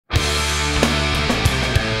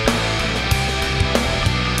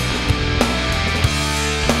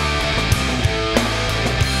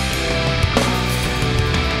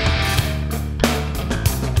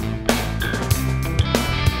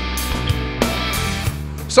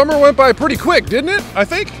Summer went by pretty quick, didn't it? I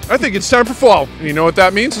think it's time for fall. And you know what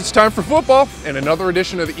that means? It's time for football and another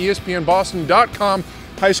edition of the ESPNBoston.com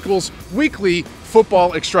High School's weekly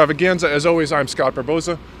football extravaganza. As always, I'm Scott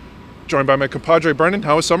Barboza, joined by my compadre Brendan.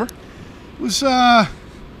 How was summer? It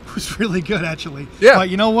was really good, actually. Yeah. But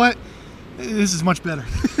you know what? This is much better.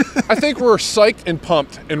 I think we're psyched and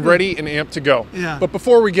pumped and ready and amped to go. Yeah. But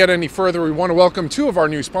before we get any further, we want to welcome two of our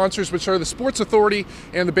new sponsors, which are the Sports Authority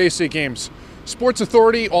and the Bay State Games. Sports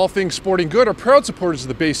Authority, all things sporting good, are proud supporters of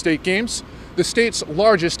the Bay State Games, the state's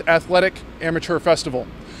largest athletic amateur festival.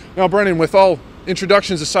 Now, Brennan, with all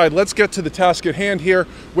introductions aside, let's get to the task at hand here,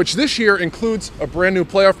 which this year includes a brand new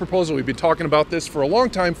playoff proposal. We've been talking about this for a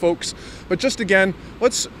long time, folks. But just again,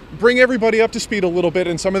 let's bring everybody up to speed a little bit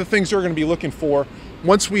and some of the things they're going to be looking for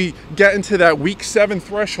once we get into that Week 7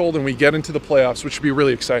 threshold and we get into the playoffs, which should be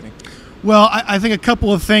really exciting. Well, I think a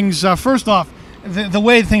couple of things. First off, the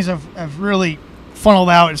way things have really funneled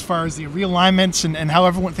out as far as the realignments and how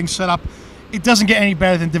everyone things set up, it doesn't get any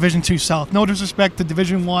better than Division II South. No disrespect to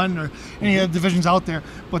Division I or any other divisions out there,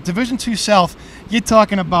 but Division II South, you're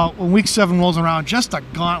talking about when Week 7 rolls around, just a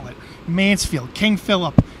gauntlet. Mansfield, King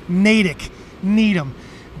Philip, Natick, Needham,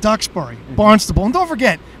 Duxbury, Barnstable, and don't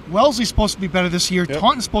forget, Wellesley's supposed to be better this year. Yep.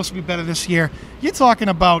 Taunton's supposed to be better this year. You're talking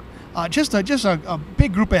about just a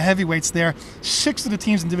big group of heavyweights there. 6 of the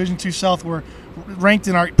teams in Division II South were ranked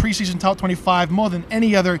in our preseason top 25, more than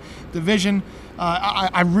any other division.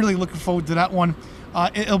 I'm really looking forward to that one.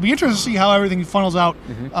 It'll be interesting to see how everything funnels out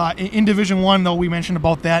in Division I, though we mentioned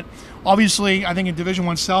about that. Obviously, I think in Division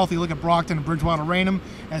I South, you look at Brockton and Bridgewater Raynham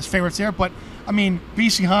as favorites there. But, I mean,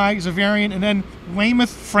 BC High is a variant, and then Weymouth,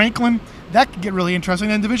 Franklin, that could get really interesting.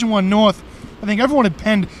 And then Division I North, I think everyone had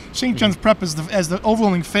penned St. John's Prep as the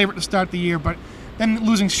overwhelming favorite to start the year, but then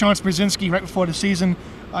losing Sean Sprzinski right before the season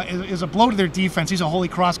is a blow to their defense. He's a Holy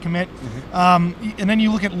Cross commit. And then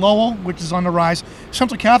you look at Lowell, which is on the rise.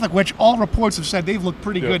 Central Catholic, which all reports have said they've looked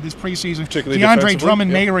pretty good this preseason. DeAndre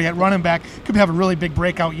Drummond-Mayre at running back could have a really big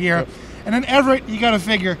breakout year. Yep. And then Everett, you got to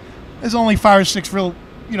figure, there's only 5 or 6 real,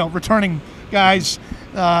 returning guys.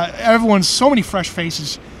 Everyone's so many fresh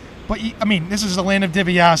faces. But, I mean, this is the land of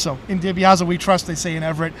DiBiase. In DiBiase, we trust, they say in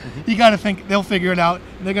Everett. You got to think they'll figure it out.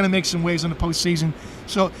 They're going to make some waves in the postseason.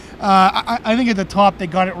 So I think at the top they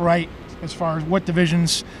got it right as far as what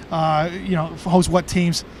divisions, host what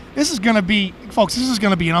teams. This is going to be, folks, this is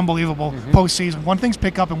going to be an unbelievable postseason. When things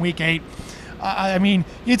pick up in Week 8, I mean,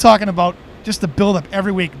 you're talking about just the build-up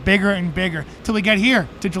every week, bigger and bigger, till we get here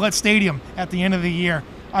to Gillette Stadium at the end of the year.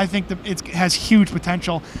 I think that it has huge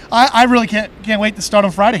potential. I really can't wait to start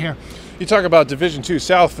on Friday here. You talk about Division II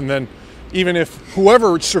South, and then even if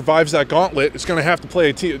whoever survives that gauntlet is going to have to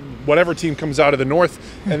play whatever team comes out of the North,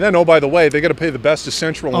 and then, oh, by the way, they got to play the best of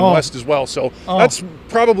Central and West as well. So that's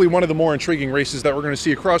probably one of the more intriguing races that we're going to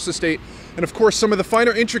see across the state. And, of course, some of the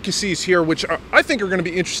finer intricacies here, which I think are going to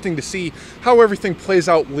be interesting to see how everything plays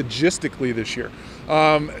out logistically this year.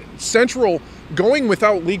 Central going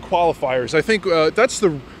without league qualifiers, I think that's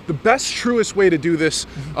the best, truest way to do this.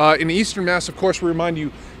 In Eastern Mass, of course, we remind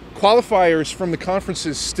you, qualifiers from the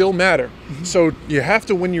conferences still matter. So you have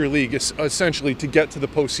to win your league, essentially, to get to the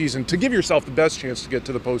postseason, to give yourself the best chance to get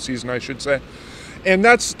to the postseason, I should say. And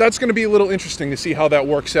that's going to be a little interesting to see how that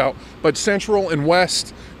works out. But Central and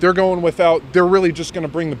West, they're going without. They're really just going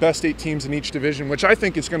to bring the best 8 teams in each division, which I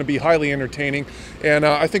think is going to be highly entertaining, and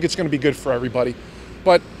I think it's going to be good for everybody.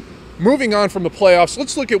 But moving on from the playoffs,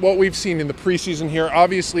 let's look at what we've seen in the preseason here.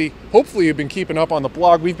 Obviously, hopefully you've been keeping up on the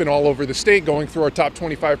blog. We've been all over the state going through our top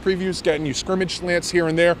 25 previews, getting you scrimmage slants here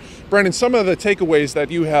and there. Brendan, some of the takeaways that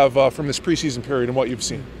you have from this preseason period and what you've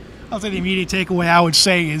seen. I'll say the immediate takeaway I would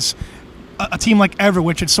say is a team like Everett,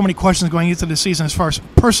 which had so many questions going into the season as far as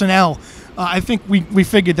personnel. I think we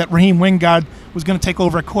figured that Raheem Wingard was going to take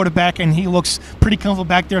over at quarterback, and he looks pretty comfortable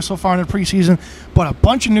back there so far in the preseason. But a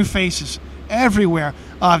bunch of new faces everywhere.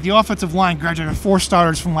 The offensive line graduated 4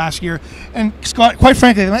 starters from last year. And, Scott, quite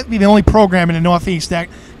frankly, they might be the only program in the Northeast that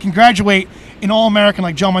can graduate an All-American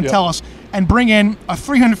like Joe Montelis and bring in a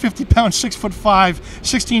 350-pound, 6'5",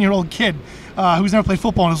 16-year-old kid who's never played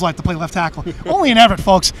football in his life to play left tackle. Only in Everett,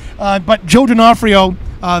 folks. But Joe D'Onofrio,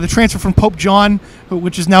 the transfer from Pope John,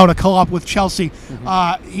 which is now to co-op with Chelsea,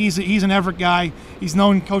 he's an Everett guy. He's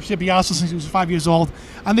known Coach DiBiase since he was 5 years old.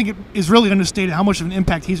 I think it is really understated how much of an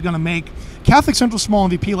impact he's going to make. Catholic Central Small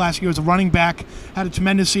MVP last year as a running back, had a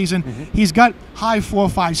tremendous season. He's got high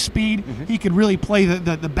 4.5 speed. He could really play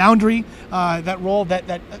the boundary, that role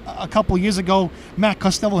that a couple of years ago Matt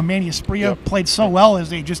Costello and Manny Espria played so well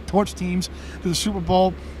as they just torched teams to the Super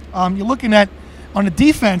Bowl. You're looking at, on the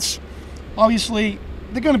defense, obviously,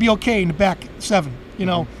 they're going to be okay in the back 7.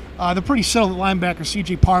 They're pretty settled at linebacker.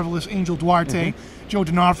 C.J. Parvelis, Angel Duarte, Joe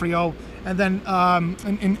D'Onofrio. And then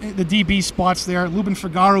in the DB spots there, Lubin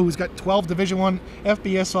Figaro, who's got 12 Division I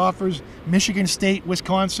FBS offers, Michigan State,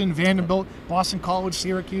 Wisconsin, Vanderbilt, Boston College,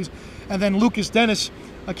 Syracuse. And then Lucas Dennis,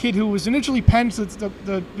 a kid who was initially penned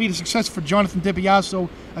to be the success for Jonathan DiBiaso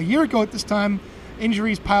a year ago at this time.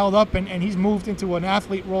 Injuries piled up, and he's moved into an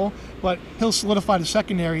athlete role, but he'll solidify the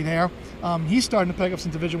secondary there. He's starting to pick up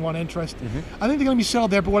some Division I interest. I think they're going to be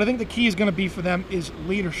settled there, but what I think the key is going to be for them is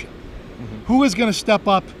leadership. Who is going to step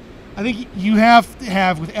up? I think you have to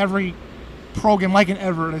have, with every program, like an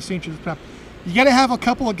Everett or St. Joe's Prep, you got to have a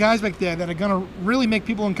couple of guys back there that are going to really make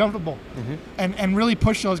people uncomfortable and really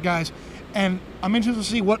push those guys. And I'm interested to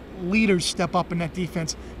see what leaders step up in that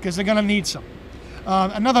defense, because they're going to need some.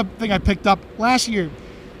 Another thing I picked up last year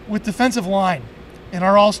with defensive line in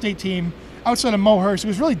our all-state team, outside of Mo Hurst, it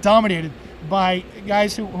was really dominated by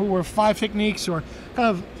guys who were five techniques or kind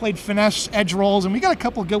of played finesse edge roles. And we got a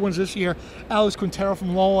couple of good ones this year. Alex Quintero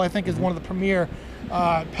from Lowell, I think, is one of the premier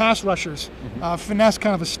pass rushers. Finesse,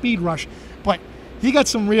 kind of a speed rush. But he got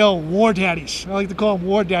some real war daddies. I like to call them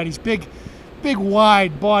war daddies. Big,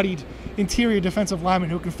 wide-bodied interior defensive linemen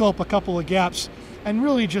who can fill up a couple of gaps and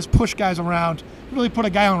really just push guys around, really put a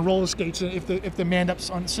guy on roller skates if they're manned up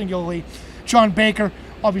on singularly. John Baker,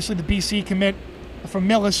 obviously the BC commit from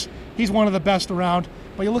Millis, he's one of the best around.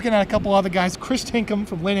 But you're looking at a couple other guys. Chris Tinkham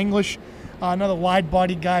from Lynn English, another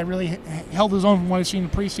wide-bodied guy, really held his own from what I've seen in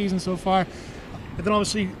the preseason so far. And then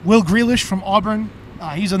obviously Will Grealish from Auburn,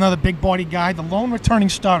 he's another big-bodied guy, the lone returning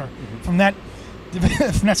starter from that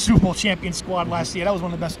Super Bowl champion squad last year. That was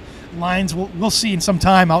one of the best lines we'll see in some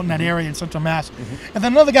time out in that area in Central Mass. And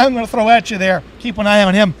then another guy I'm going to throw at you there, keep an eye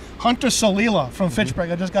on him, Hunter Solila from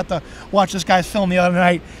Fitchburg. I just got to watch this guy's film the other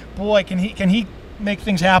night. Boy, can he make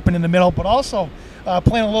things happen in the middle, but also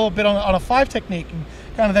playing a little bit on a five technique and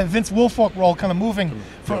kind of that Vince Wilfork role, kind of moving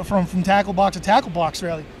from tackle box to tackle box,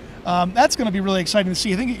 really. That's going to be really exciting to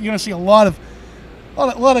see. I think you're going to see a lot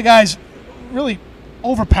of guys really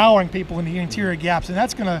overpowering people in the interior gaps, and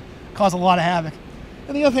that's going to cause a lot of havoc.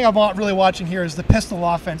 And the other thing I'm really watching here is the pistol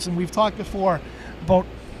offense, and we've talked before about,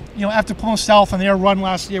 after Plymouth South and their run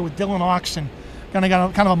last year with Dylan Oxton, kind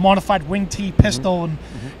of a modified wing T pistol, and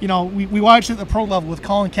we watched it at the pro level with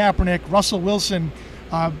Colin Kaepernick, Russell Wilson,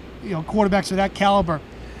 quarterbacks of that caliber,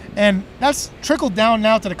 and that's trickled down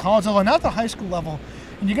now to the college level and now to the high school level,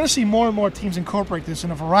 and you're going to see more and more teams incorporate this in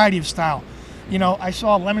a variety of style. I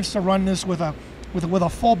saw Leominster run this with a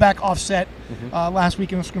fullback offset last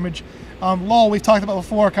week in a scrimmage. Lowell, we've talked about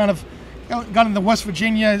before, kind of got in the West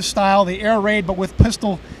Virginia style, the air raid, but with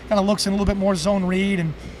pistol, kind of looks in a little bit more zone read,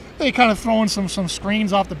 and they kind of throwing some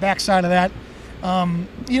screens off the backside of that.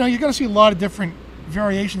 You're going to see a lot of different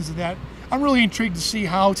variations of that. I'm really intrigued to see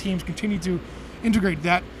how teams continue to integrate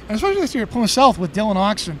that, and especially this year at Plymouth South with Dylan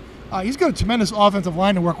Oxton. He's got a tremendous offensive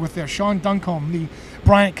line to work with there. Sean Duncombe, the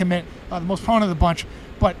Bryant commit, the most prominent of the bunch,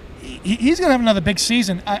 but he's going to have another big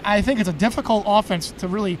season. I think it's a difficult offense to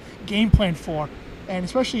really game plan for, and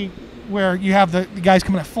especially where you have the guys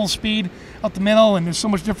coming at full speed up the middle, and there's so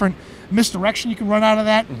much different misdirection you can run out of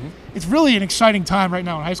that. It's really an exciting time right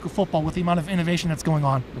now in high school football with the amount of innovation that's going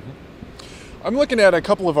on. I'm looking at a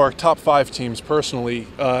couple of our top 5 teams personally.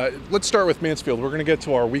 Let's start with Mansfield. We're going to get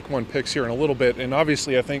to our week 1 picks here in a little bit, and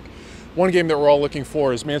obviously I think one game that we're all looking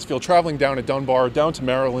for is Mansfield traveling down to Dunbar, down to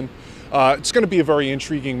Maryland. It's going to be a very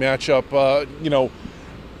intriguing matchup.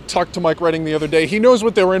 Talked to Mike Redding the other day. He knows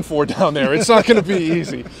what they're in for down there. It's not going to be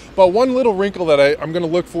easy. But one little wrinkle that I'm going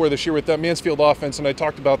to look for this year with that Mansfield offense, and I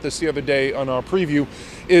talked about this the other day on our preview,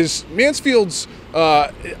 is Mansfield's,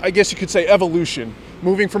 I guess you could say, evolution.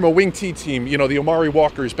 Moving from a wing T team, the Omari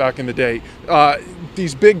Walkers back in the day,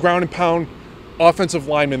 these big ground and pound offensive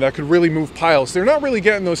linemen that could really move piles. They're not really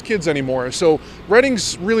getting those kids anymore. So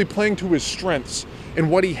Redding's really playing to his strengths and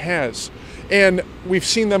what he has. And we've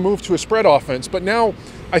seen them move to a spread offense, but now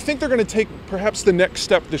I think they're going to take perhaps the next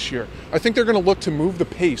step this year. I think they're going to look to move the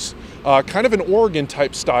pace, kind of an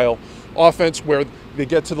Oregon-type style offense where they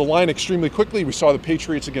get to the line extremely quickly. We saw the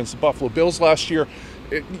Patriots against the Buffalo Bills last year.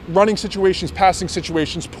 Running situations, passing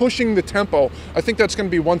situations, pushing the tempo. I think that's going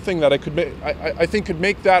to be one thing that I think could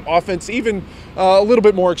make that offense even a little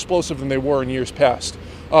bit more explosive than they were in years past.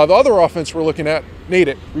 The other offense we're looking at,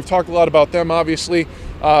 Natick. We've talked a lot about them, obviously.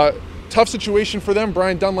 Tough situation for them.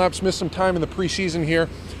 Brian Dunlap's missed some time in the preseason here.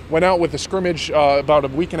 Went out with a scrimmage about a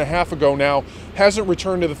week and a half ago now. Hasn't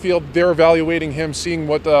returned to the field. They're evaluating him, seeing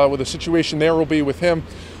what the situation there will be with him.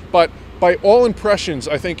 But by all impressions,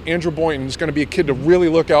 I think Andrew Boynton is going to be a kid to really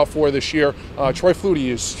look out for this year. Troy Flutie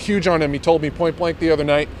is huge on him. He told me point blank the other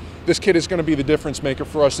night. this kid is going to be the difference maker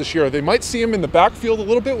for us this year. They might see him in the backfield a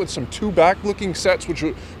little bit with some two back-looking sets, which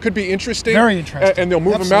could be interesting. Very interesting. And they'll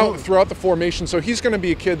move him out throughout the formation. So he's going to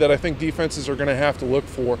be a kid that I think defenses are going to have to look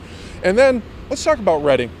for. And then let's talk about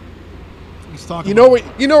Reading. You know what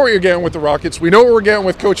you're getting with the Rockets. We know what we're getting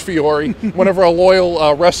with Coach Fiore, one of our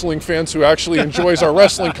loyal wrestling fans who actually enjoys our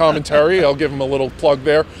wrestling commentary. I'll give him a little plug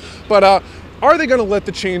there. But are they going to let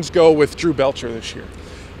the chains go with Drew Belcher this year?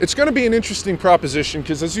 It's going to be an interesting proposition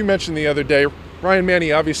because, as you mentioned the other day, Ryan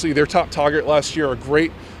Manny, obviously their top target last year, a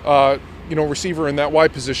great receiver in that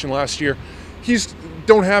wide position last year.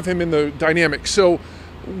 Don't have him in the dynamic. So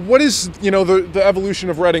what is the evolution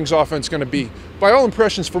of Reading's offense going to be? By all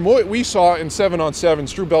impressions, from what we saw in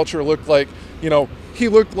 7-on-7s, Drew Belcher looked like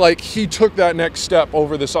he took that next step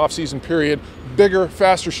over this offseason period. Bigger,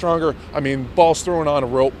 faster, stronger. I mean, balls thrown on a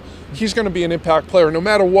rope. He's going to be an impact player no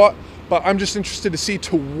matter what. But I'm just interested to see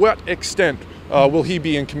to what extent will he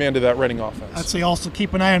be in command of that Reading offense. I'd say also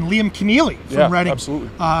keep an eye on Liam Keneally from Reading. Absolutely.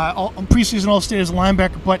 Preseason All-State as a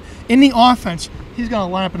linebacker, but in the offense, he's going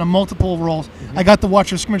to line up in multiple roles. I got to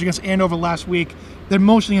watch a scrimmage against Andover last week. They're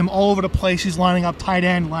motioning him all over the place. He's lining up tight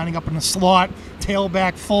end, lining up in the slot,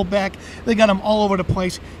 tailback, fullback. They got him all over the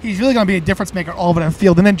place. He's really going to be a difference maker all over that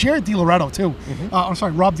field. And then Jared DiLoretto, too.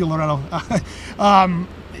 Rob DiLoretto.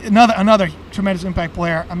 Another tremendous impact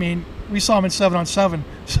player. I mean, we saw him in 7-on-7.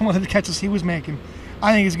 Some of the catches he was making.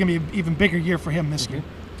 I think it's going to be an even bigger year for him this year.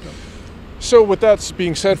 So with that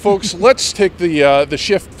being said, folks, let's take the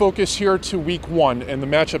shift focus here to week 1 and the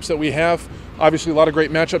matchups that we have. Obviously, a lot of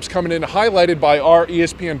great matchups coming in, highlighted by our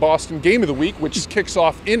ESPN Boston Game of the Week, which kicks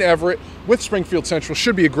off in Everett with Springfield Central.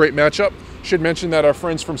 Should be a great matchup. Should mention that our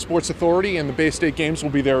friends from Sports Authority and the Bay State Games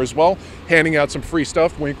will be there as well, handing out some free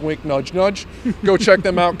stuff. Wink, wink, nudge, nudge. Go check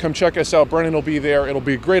them out. Come check us out. Brennan will be there. It'll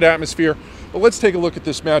be a great atmosphere. But let's take a look at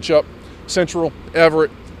this matchup. Central,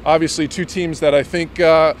 Everett, obviously two teams that I think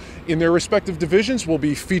in their respective divisions will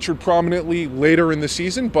be featured prominently later in the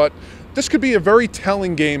season, but this could be a very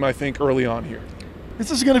telling game, I think, early on here.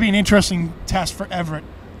 This is going to be an interesting test for Everett.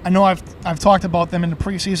 I know I've talked about them in the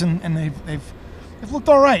preseason, and they've looked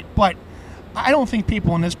all right, but I don't think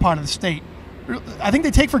people in this part of the state, I think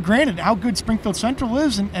they take for granted how good Springfield Central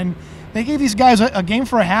is, and they gave these guys a game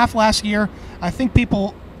for a half last year. I think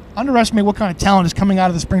people underestimate what kind of talent is coming out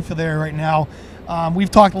of the Springfield area right now.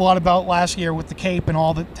 We've talked a lot about last year with the Cape and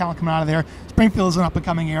all the talent coming out of there. Springfield is an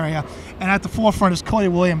up-and-coming area. And at the forefront is Cody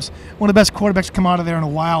Williams, one of the best quarterbacks to come out of there in a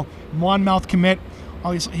while. Monmouth commit.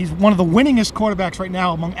 He's one of the winningest quarterbacks right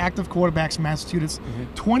now among active quarterbacks in Massachusetts.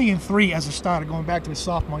 20-3 as a starter, going back to his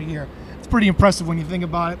sophomore year. It's pretty impressive when you think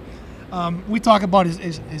about it. We talk about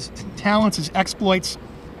his talents, his exploits.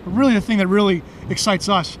 But really the thing that really excites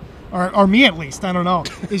us, or me at least, I don't know,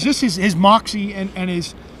 is just his moxie and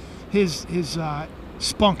his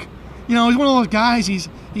spunk. He's one of those guys.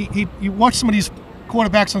 You watch some of these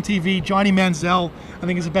quarterbacks on TV. Johnny Manziel, I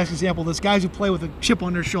think, is the best example of this. Guys who play with a chip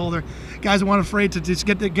on their shoulder. Guys who aren't afraid to just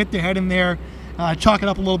get their head in there, chalk it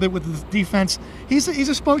up a little bit with the defense. He's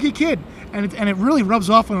a spunky kid, and it really rubs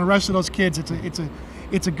off on the rest of those kids.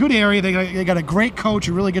 It's a good area. They got a great coach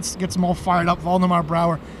who really gets them all fired up. Valdemar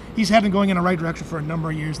Brower. He's had them going in the right direction for a number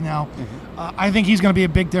of years now. I think he's going to be a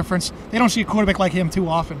big difference. They don't see a quarterback like him too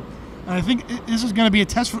often. And I think this is going to be a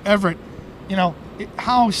test for Everett.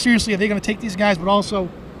 How seriously are they going to take these guys, but also,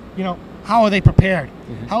 how are they prepared?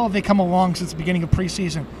 How have they come along since the beginning of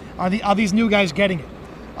preseason? Are these new guys getting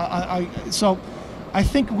it? So I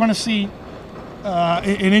think we're going to see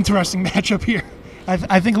an interesting matchup here.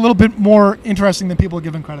 I think a little bit more interesting than people are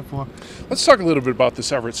giving credit for. Let's talk a little bit about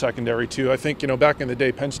this Everett secondary, too. I think, back in the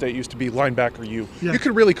day, Penn State used to be linebacker U. Yeah. You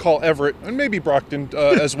could really call Everett, and maybe Brockton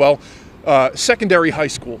as well, secondary high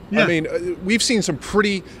school. Yeah. I mean, we've seen some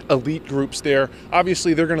pretty elite groups there.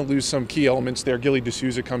 Obviously, they're going to lose some key elements there. Gilly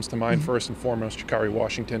D'Souza comes to mind first and foremost, Jakari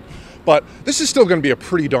Washington. But this is still going to be a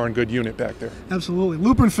pretty darn good unit back there. Absolutely.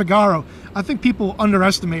 Lupin Figaro, I think people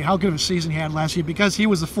underestimate how good of a season he had last year because he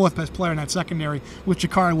was the fourth best player in that secondary with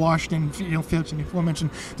Jakari Washington, Phillips, and the aforementioned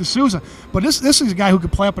D'Souza. But this is a guy who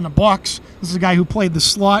could play up in the box. This is a guy who played the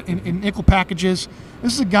slot in nickel packages.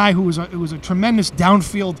 This is a guy who was a tremendous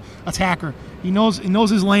downfield attacker. He knows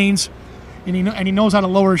his lanes, and he knows how to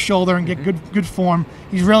lower his shoulder and get good form.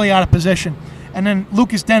 He's really out of position. And then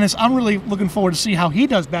Lucas Dennis, I'm really looking forward to see how he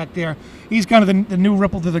does back there. He's kind of the new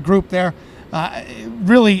ripple to the group there.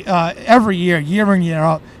 Every year in, year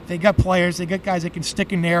out, they got players, they got guys that can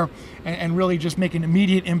stick in there and really just make an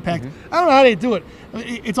immediate impact. I don't know how they do it.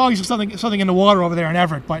 It's always something in the water over there in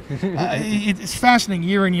Everett, but it's fascinating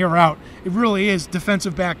year in, year out. It really is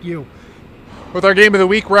defensive back you. With our game of the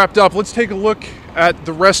week wrapped up, let's take a look at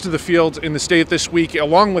the rest of the fields in the state this week,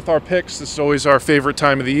 along with our picks. This is always our favorite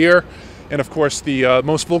time of the year. And, of course, the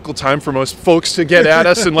most vocal time for most folks to get at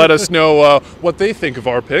us and let us know what they think of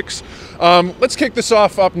our picks. Let's kick this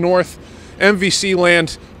off up north. MVC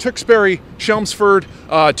land, Tewksbury, Chelmsford,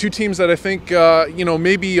 two teams that I think,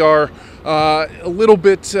 maybe are a little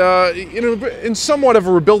bit in somewhat of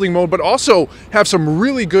a rebuilding mode, but also have some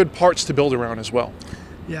really good parts to build around as well.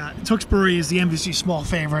 Yeah, Tewksbury is the MVC small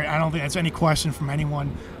favorite. I don't think that's any question from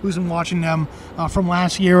anyone who's been watching them from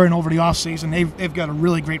last year and over the offseason. They've got a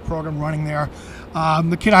really great program running there.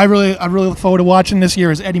 The kid I really look forward to watching this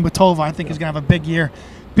year is Eddie Matova. I think he's going to have a big year.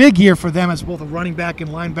 Big year for them as both a running back and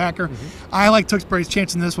linebacker. I like Tewksbury's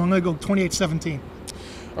chance in this one. I'm going to go 28-17.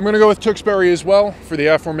 I'm going to go with Tewksbury as well for the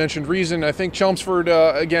aforementioned reason. I think Chelmsford,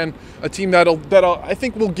 again, a team that I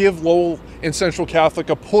think will give Lowell and Central Catholic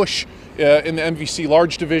a push in the MVC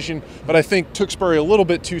large division, but I think Tewksbury a little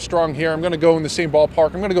bit too strong here. I'm going to go in the same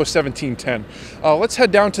ballpark. I'm going to go 17-10. Let's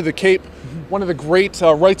head down to the Cape. One of the great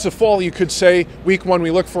rites of fall, you could say. Week 1,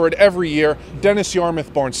 we look for it every year. Dennis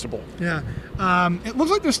Yarmouth, Barnstable. Yeah. It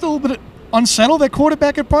looks like they're still a little bit unsettled at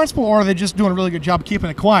quarterback at Barnstable, or are they just doing a really good job keeping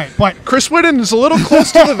it quiet? But Chris Whitten is a little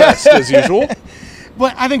close to the vest, as usual.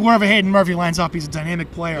 But I think wherever Hayden Murphy lines up, he's a dynamic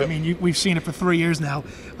player. Yep. I mean, we've seen it for 3 years now,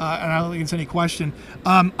 and I don't think it's any question.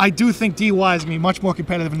 I do think DY is going to be much more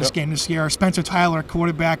competitive in this game this year. Spencer Tyler at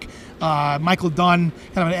quarterback, Michael Dunn,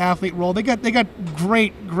 kind of an athlete role. They got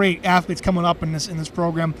great athletes coming up in this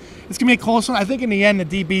program. It's going to be a close one. I think in the end,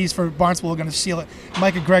 the DBs for Barnstable are going to seal it.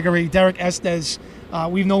 Micah Gregory, Derek Estes,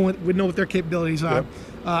 we know what their capabilities are. Yep.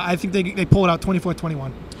 I think they pull it out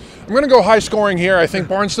 24-21. I'm going to go high scoring here. I think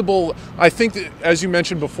Barnstable, as you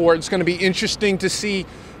mentioned before, it's going to be interesting to see,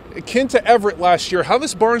 akin to Everett last year, how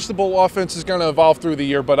this Barnstable offense is going to evolve through the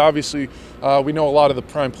year, but obviously we know a lot of the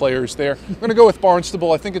prime players there. I'm going to go with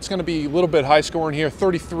Barnstable. I think it's going to be a little bit high scoring here,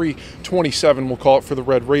 33-27 we'll call it for the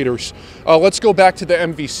Red Raiders. Let's go back to the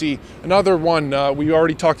MVC. Another one, we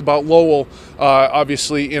already talked about Lowell,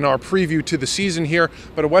 obviously, in our preview to the season here,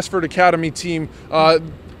 but a Westford Academy team,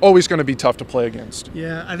 always going to be tough to play against.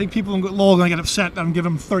 Yeah, I think people in Lowell are going to get upset that I'm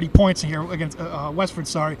giving them 30 points here against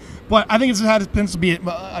Westford, but I think it's happens to be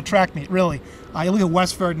a track meet, really. You look at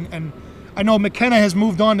Westford, and I know McKenna has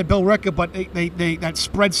moved on to Bill Ricker, but they that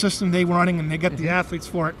spread system they were running, and they get the athletes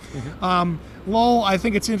for it. Lowell, I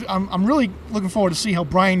think I'm really looking forward to see how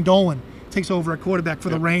Brian Dolan takes over at quarterback for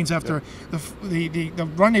the reins after the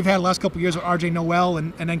run they've had the last couple of years with R.J. Noel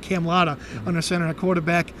and then Cam Latta under center and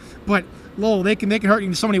quarterback. But Lowell, they can hurt you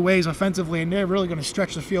in so many ways offensively, and they're really going to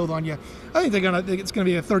stretch the field on you. I think it's going to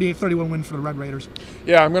be a 38-31 win for the Red Raiders.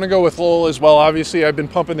 Yeah, I'm going to go with Lowell as well. Obviously, I've been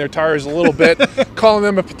pumping their tires a little bit, calling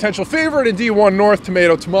them a potential favorite in D1 North,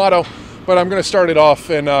 tomato, but I'm going to start it off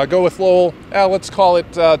and go with Lowell. Let's call it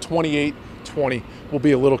 28-20. We'll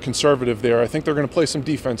be a little conservative there. I think they're going to play some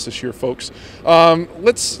defense this year, folks.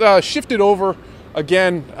 Let's shift it over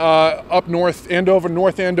again up north.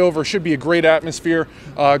 North Andover should be a great atmosphere.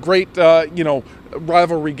 Great,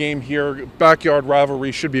 rivalry game here. Backyard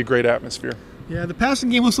rivalry should be a great atmosphere. Yeah, the passing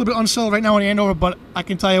game looks a little bit unsettled right now in Andover, but I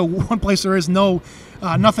can tell you one place there is nothing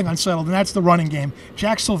unsettled, and that's the running game.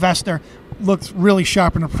 Jack Sylvester looked really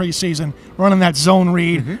sharp in the preseason, running that zone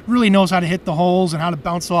read, really knows how to hit the holes and how to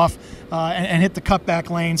bounce off and hit the cutback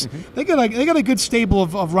lanes. They got a good stable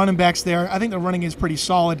of running backs there. I think the running is pretty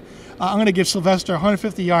solid. I'm going to give Sylvester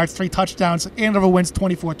 150 yards, 3 touchdowns. Andover wins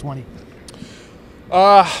 24-20.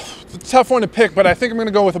 It's a tough one to pick, but I think I'm going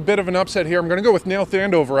to go with a bit of an upset here. I'm going to go with North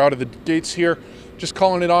Andover out of the gates here, just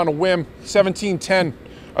calling it on a whim, 17-10.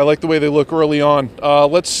 I like the way they look early on.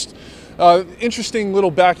 Interesting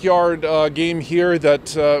little backyard game here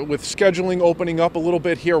that with scheduling opening up a little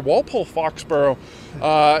bit here. Walpole-Foxborough,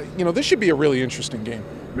 this should be a really interesting game.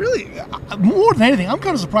 Really, more than anything, I'm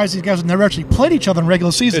kind of surprised these guys have never actually played each other in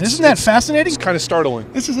regular season. Isn't that fascinating? It's kind of startling.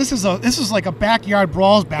 This is like a backyard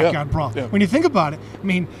brawl. Yeah. When you think about it, I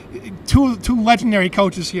mean, two legendary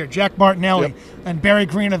coaches here, Jack Martinelli and Barry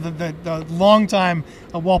Green, the longtime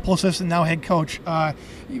Walpole assistant, now head coach.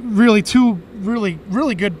 Really, two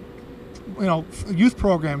really good youth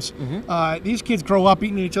programs. These kids grow up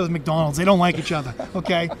eating each other's McDonald's. They don't like each other,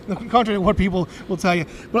 okay? Contrary to what people will tell you.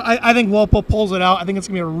 But I think Walpole pulls it out. I think it's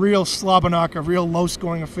going to be a real slobber knocker, a real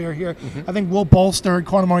low-scoring affair here. I think Will Bolster and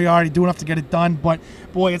Connor Moriarty do enough to get it done, but,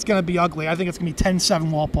 boy, it's going to be ugly. I think it's going to be 10-7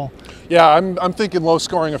 Walpole. Yeah, I'm thinking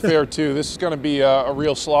low-scoring affair, too. This is going to be a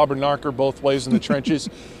real slobber knocker both ways in the trenches.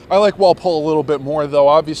 I like Walpole a little bit more, though.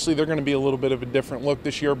 Obviously, they're going to be a little bit of a different look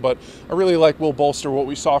this year, but I really like Will Bolster, what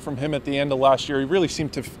we saw from him at the end of last year. He really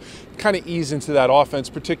seemed to kind of ease into that offense,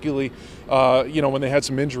 particularly, when they had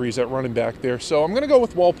some injuries at running back there. So I'm going to go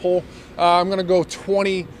with Walpole. I'm going to go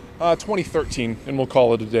 2013, and we'll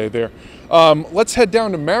call it a day there. Let's head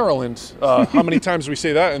down to Maryland. How many times we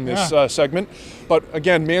say that in this segment? But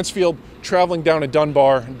again, Mansfield traveling down to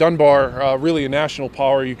Dunbar. Dunbar, really a national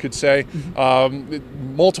power, you could say.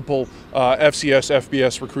 Multiple FCS,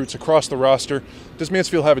 FBS recruits across the roster. Does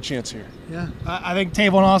Mansfield have a chance here? Yeah, I think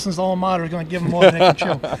Tavon Austin's alma mater is going to give them more than they can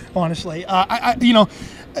chew, honestly. A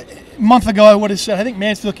month ago I would have said I think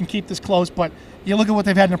Mansfield can keep this close, but you look at what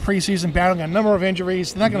they've had in the preseason, battling a number of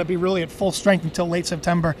injuries. They're not going to be really at full strength until late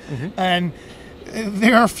September. And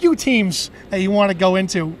there are a few teams that you want to go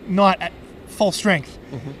into not at full strength.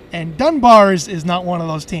 And Dunbar is not one of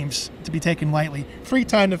those teams to be taken lightly.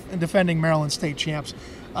 3-time defending Maryland State champs.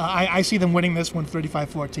 I see them winning this one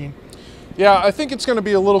 35-14. Yeah, I think it's going to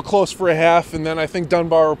be a little close for a half, and then I think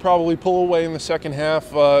Dunbar will probably pull away in the second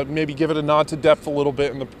half, maybe give it a nod to depth a little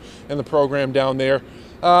bit in the program down there.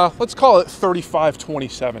 Let's call it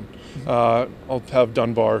 35-27. I'll have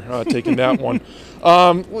Dunbar taking that one.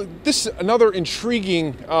 This another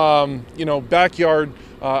intriguing, backyard.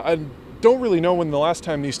 I don't really know when the last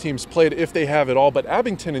time these teams played, if they have at all. But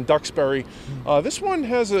Abington and Duxbury, this one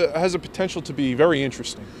has a potential to be very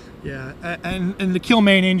interesting. Yeah, and the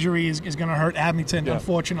Kilmaine injury is going to hurt Abington,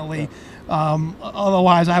 unfortunately.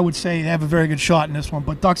 Otherwise, I would say they have a very good shot in this one.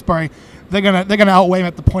 But Duxbury, they're gonna outweigh him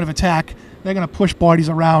at the point of attack. They're going to push bodies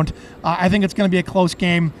around. I think it's going to be a close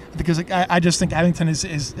game because I just think Abington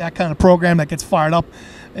is that kind of program that gets fired up,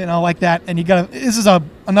 like that. And this is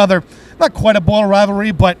another not quite a border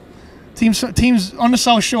rivalry, but teams on the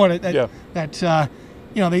South Shore that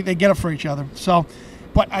they get up for each other. So.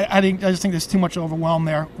 But I just think there's too much overwhelm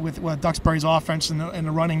there with Duxbury's offense and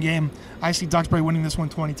the running game. I see Duxbury winning this one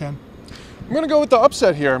 20-10. I'm going to go with the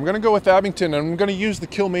upset here. I'm going to go with Abington, and I'm going to use the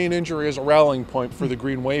Kilmaine injury as a rallying point for the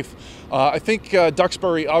Green Wave. I think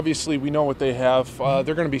Duxbury, obviously, we know what they have.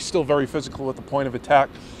 They're going to be still very physical at the point of attack.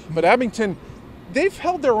 But Abington, they've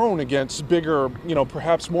held their own against bigger,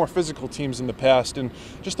 perhaps more physical teams in the past. And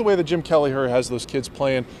just the way that Jim Kelleher has those kids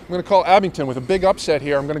playing, I'm going to call Abington with a big upset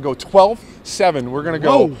here. I'm going to go 12-7. We're going to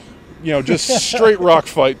go, just straight rock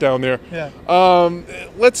fight down there.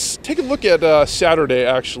 Let's take a look at Saturday,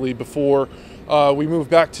 actually, before we move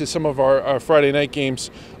back to some of our Friday night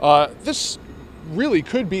games. This really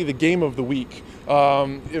could be the game of the week.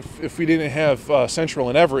 If we didn't have Central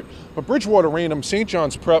and Everett. But Bridgewater Raynham, St.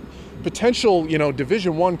 John's Prep, potential,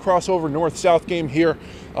 Division I crossover North-South game here,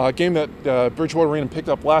 game that Bridgewater Raynham picked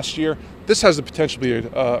up last year. This has the potential to be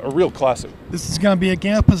a real classic. This is going to be a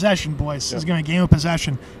game of possession, boys. This is going to be a game of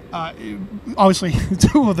possession. Obviously,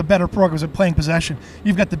 two of the better programs are playing possession.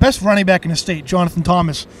 You've got the best running back in the state, Jonathan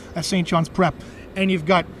Thomas, at St. John's Prep, and you've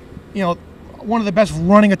got, one of the best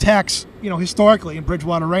running attacks, historically in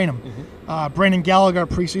Bridgewater Raynham. Brandon Gallagher,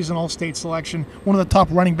 preseason All-State selection, one of the top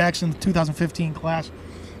running backs in the 2015 class.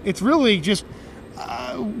 It's really just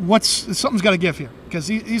something's got to give here because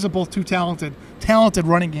these are both two talented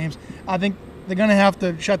running games. I think they're going to have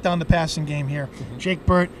to shut down the passing game here. Jake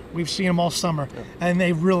Burt, we've seen him all summer, and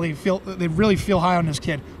they really feel high on this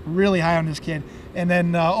kid, really high on this kid. And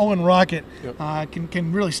then Owen Rocket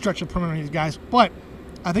can really stretch the perimeter of these guys. But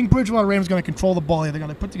I think Bridgewater Raynham's going to control the ball here. They're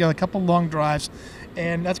going to put together a couple long drives,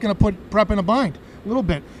 and that's going to put Prep in a bind a little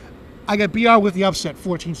bit. I got BR with the upset,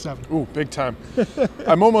 14-7. Ooh, big time.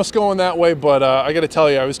 I'm almost going that way, but I got to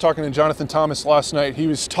tell you, I was talking to Jonathan Thomas last night. He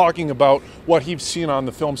was talking about what he's seen on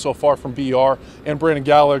the film so far from BR and Brandon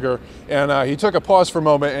Gallagher, and he took a pause for a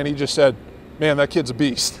moment, and he just said, man, that kid's a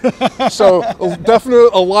beast. So definitely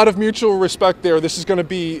a lot of mutual respect there. This is going to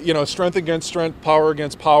be, strength against strength, power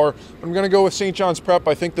against power. I'm going to go with St. John's Prep.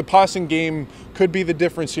 I think the passing game could be the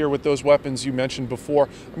difference here with those weapons you mentioned before.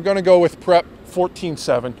 I'm going to go with Prep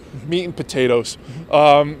 14-7, meat and potatoes.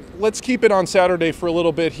 Let's keep it on Saturday for a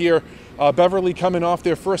little bit here. Beverly coming off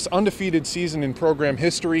their first undefeated season in program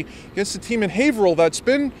history against a team in Haverhill that's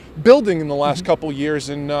been building in the last couple years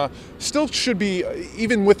and still should be,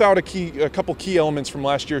 even without a couple key elements from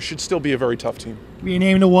last year, should still be a very tough team. Be a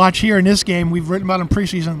name to watch here in this game. We've written about him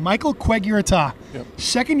preseason. Michael Quegurata,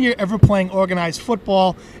 second year ever playing organized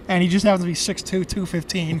football, and he just happens to be 6'2",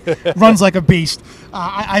 215, runs like a beast.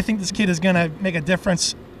 I think this kid is going to make a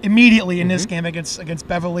difference immediately in this game against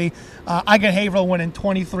Beverly. I got Haverhill winning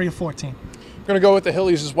 23-14. I'm going to go with the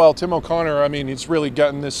Hillies as well. Tim O'Connor, he's really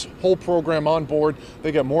gotten this whole program on board.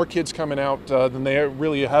 They got more kids coming out than they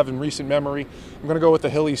really have in recent memory. I'm going to go with the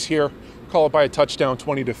Hillies here. Call it by a touchdown,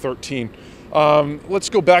 20-13. Let's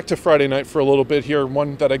go back to Friday night for a little bit here,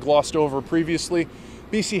 one that I glossed over previously.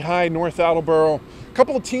 BC High, North Attleboro, a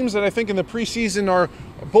couple of teams that I think in the preseason are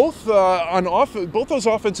both both those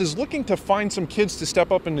offenses looking to find some kids to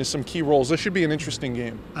step up into some key roles. This should be an interesting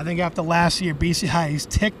game. I think after last year, BC High is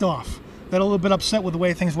ticked off. They're a little bit upset with the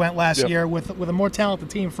way things went last year with a more talented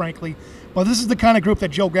team, frankly. But this is the kind of group that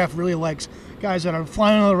Joe Graff really likes. Guys that are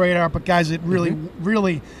flying under the radar, but guys that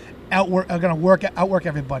really are going to outwork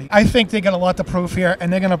everybody. I think they got a lot to prove here,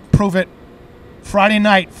 and they're going to prove it Friday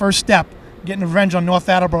night, first step, getting revenge on North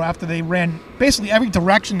Attleboro after they ran basically every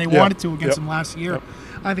direction they wanted to against them last year.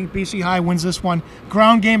 I think BC High wins this one.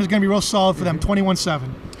 Ground game is going to be real solid for them, 21-7.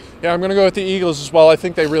 Yeah, I'm going to go with the Eagles as well. I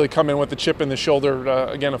think they really come in with the chip in the shoulder.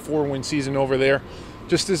 Again, a 4-win season over there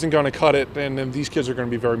just isn't going to cut it, and these kids are going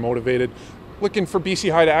to be very motivated. Looking for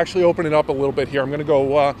BC High to actually open it up a little bit here. I'm going to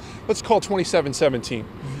go, let's call 27-17.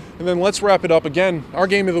 And then let's wrap it up. Again, our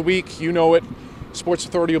game of the week, you know it. Sports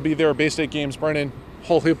Authority will be there. Bay State Games, Brennan,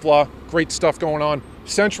 whole hoopla, great stuff going on.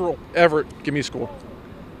 Central, Everett, give me a score.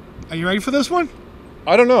 Are you ready for this one?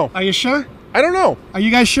 I don't know. Are you sure? I don't know. Are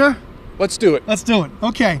you guys sure? Let's do it. Let's do it.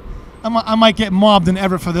 Okay. I might get mobbed in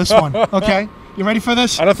Everett for this one. Okay? You ready for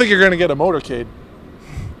this? I don't think you're going to get a motorcade.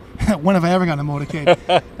 When have I ever gotten a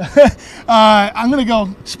motorcade? I'm going to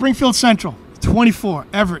go Springfield Central, 24.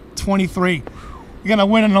 Everett, 23. You're going to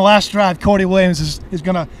win in the last drive. Cody Williams is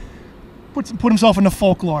going to put himself in the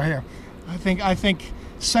folklore here. I think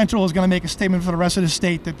Central is going to make a statement for the rest of the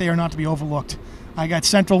state that they are not to be overlooked. I got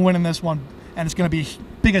Central winning this one, and it's going to be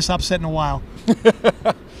biggest upset in a while.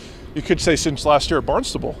 You could say since last year at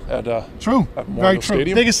Barnstable at true, at Memorial very true.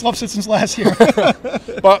 Stadium. Biggest upset since last year.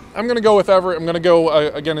 But I'm going to go with Everett. I'm going to go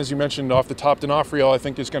again, as you mentioned, off the top. D'Onofrio, I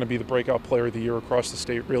think, is going to be the breakout player of the year across the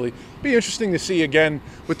state. Really, be interesting to see again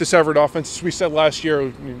with this Everett offense. As we said last year,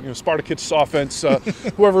 Spartakid's offense.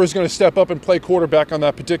 Whoever is going to step up and play quarterback on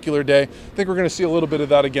that particular day, I think we're going to see a little bit of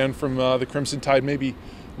that again from the Crimson Tide. Maybe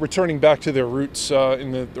returning back to their roots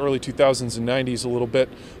in the early 2000s and 90s a little bit.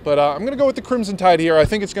 But I'm going to go with the Crimson Tide here. I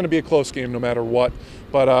think it's going to be a close game no matter what.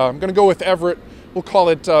 But I'm going to go with Everett. We'll call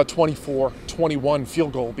it 24-21,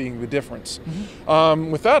 field goal being the difference.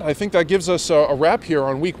 With that, I think that gives us a wrap here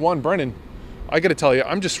on week one. Brennan, I got to tell you,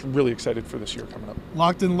 I'm just really excited for this year coming up.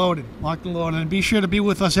 Locked and loaded. And be sure to be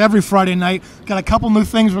with us every Friday night. Got a couple new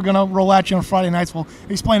things we're going to roll at you on Friday nights. We'll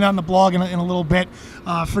explain that in the blog in a little bit.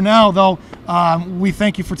 For now, though, we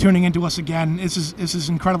thank you for tuning in to us again. This is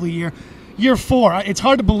an incredible year. Year 4. It's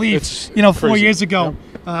hard to believe, 4 years ago,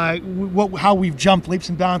 how we've jumped leaps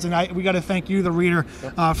and bounds. And we got to thank you, the reader,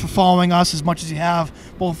 for following us as much as you have,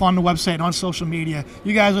 both on the website and on social media.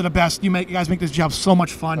 You guys are the best. You guys make this job so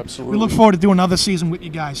much fun. Absolutely. We look forward to doing another season with you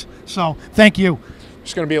guys. So thank you.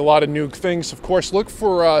 There's going to be a lot of new things. Of course, look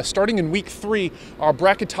for, starting in week 3, our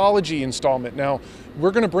bracketology installment. Now, we're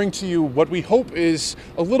going to bring to you what we hope is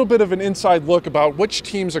a little bit of an inside look about which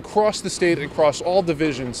teams across the state and across all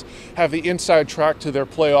divisions have the inside track to their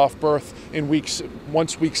playoff berth in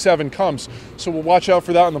once week 7 comes. So we'll watch out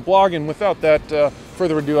for that on the blog. And without that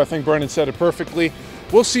further ado, I think Brennan said it perfectly.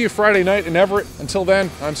 We'll see you Friday night in Everett. Until then,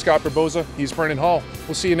 I'm Scott Barboza. He's Brennan Hall.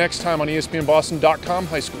 We'll see you next time on ESPNBoston.com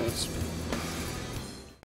High Schools.